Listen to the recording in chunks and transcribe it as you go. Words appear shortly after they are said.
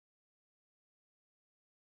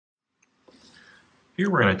Here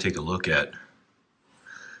we're going to take a look at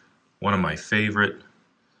one of my favorite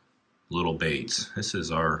little baits. This is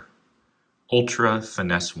our Ultra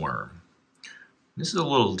Finesse Worm. This is a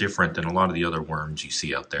little different than a lot of the other worms you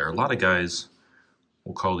see out there. A lot of guys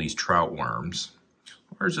will call these trout worms.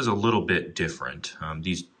 Ours is a little bit different.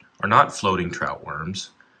 These are not floating trout worms.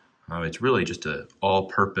 It's really just an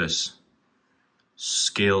all-purpose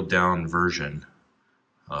scaled down version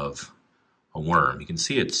of a worm. You can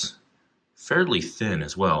see it's fairly thin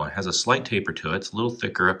as well. It has a slight taper to it. It's a little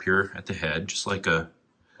thicker up here at the head, just like a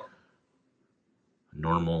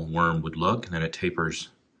normal worm would look, and then it tapers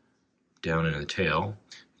down into the tail.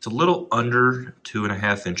 It's a little under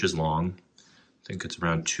 2.5 inches long. I think it's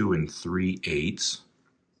around 2 3/8.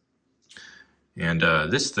 And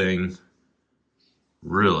this thing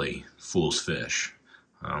really fools fish.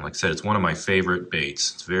 Like I said, it's one of my favorite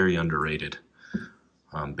baits. It's very underrated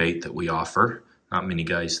bait that we offer. Not many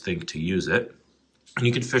guys think to use it. And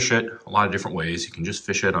you can fish it a lot of different ways. You can just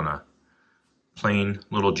fish it on a plain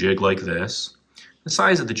little jig like this. The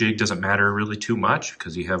size of the jig doesn't matter really too much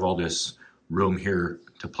because you have all this room here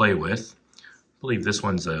to play with. I believe this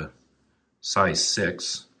one's a size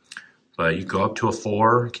 6, but you go up to a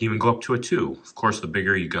 4, you can even go up to a 2. Of course, the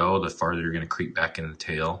bigger you go, the farther you're going to creep back into the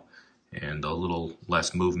tail and a little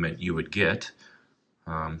less movement you would get.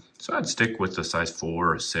 So I'd stick with the size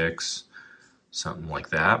 4 or 6, something like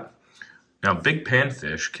that. Now, big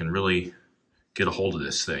panfish can really get a hold of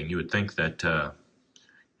this thing. You would think that a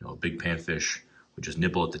big panfish would just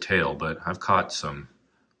nibble at the tail, but I've caught some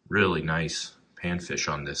really nice panfish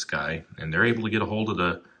on this guy, and they're able to get a hold of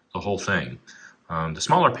the whole thing. The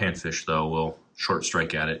smaller panfish, though, will short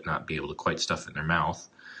strike at it, not be able to quite stuff it in their mouth.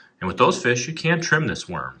 And with those fish, you can trim this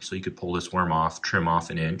worm. So you could pull this worm off, trim off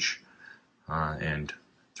 1 inch, and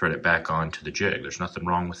thread it back onto the jig. There's nothing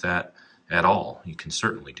wrong with that at all. You can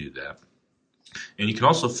certainly do that. And you can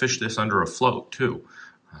also fish this under a float, too.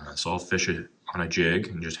 So I'll fish it on a jig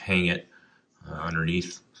and just hang it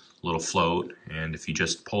underneath a little float. And if you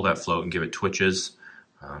just pull that float and give it twitches,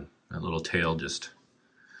 that little tail just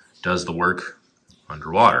does the work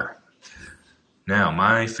underwater. Now,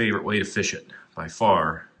 my favorite way to fish it, by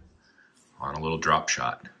far, on a little drop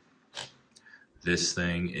shot. This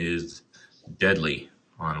thing is deadly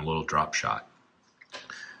on a little drop shot.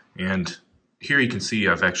 And here you can see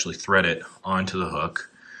I've actually threaded it onto the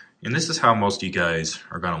hook. And this is how most of you guys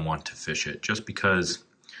are going to want to fish it, just because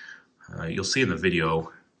you'll see in the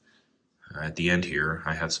video at the end here,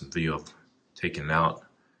 I have some video of taking it out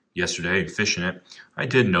yesterday and fishing it. I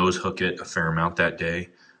did nose hook it a fair amount that day.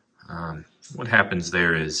 What happens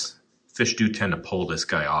there is fish do tend to pull this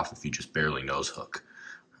guy off if you just barely nose hook.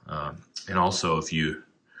 And also if you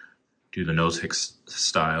do the nose hook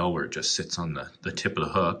style where it just sits on the tip of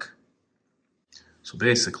the hook. So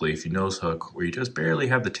basically, if you nose hook where you just barely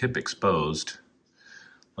have the tip exposed,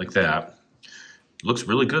 like that, it looks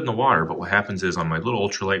really good in the water, but what happens is on my little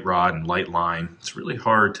ultralight rod and light line, it's really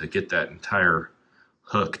hard to get that entire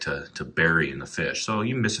hook to bury in the fish. So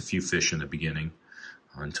you miss a few fish in the beginning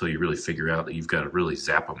until you really figure out that you've got to really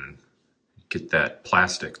zap them and get that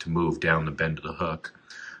plastic to move down the bend of the hook.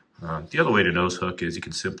 The other way to nose hook is you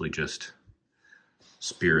can simply just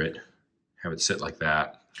spear it, have it sit like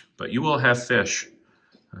that. But you will have fish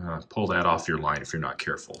pull that off your line if you're not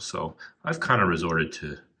careful. So I've kind of resorted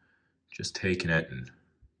to just taking it and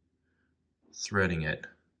threading it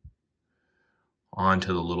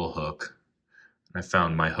onto the little hook. And I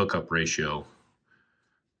found my hookup ratio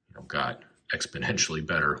got exponentially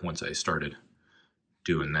better once I started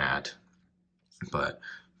doing that. But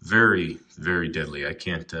very, very deadly. I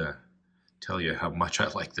can't tell you how much I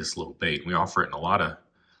like this little bait. We offer it in a lot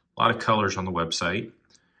of colors on the website.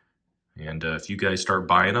 And if you guys start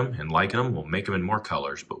buying them and liking them, we'll make them in more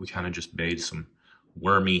colors. But we kind of just made some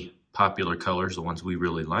wormy, popular colors, the ones we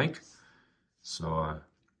really like. So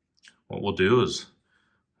what we'll do is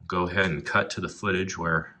go ahead and cut to the footage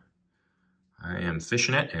where I am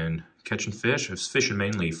fishing it and catching fish. I was fishing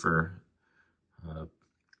mainly for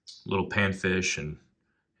little panfish and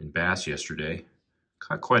bass yesterday.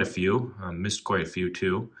 Caught quite a few, missed quite a few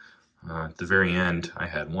too. At the very end, I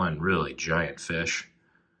had one really giant fish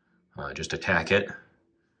just attack it,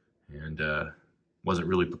 and wasn't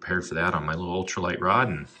really prepared for that on my little ultralight rod,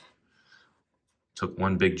 and took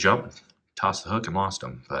one big jump, tossed the hook, and lost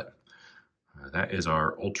him. But that is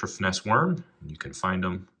our Ultra Finesse Worm. You can find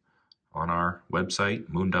them on our website,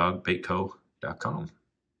 moondogbaitco.com.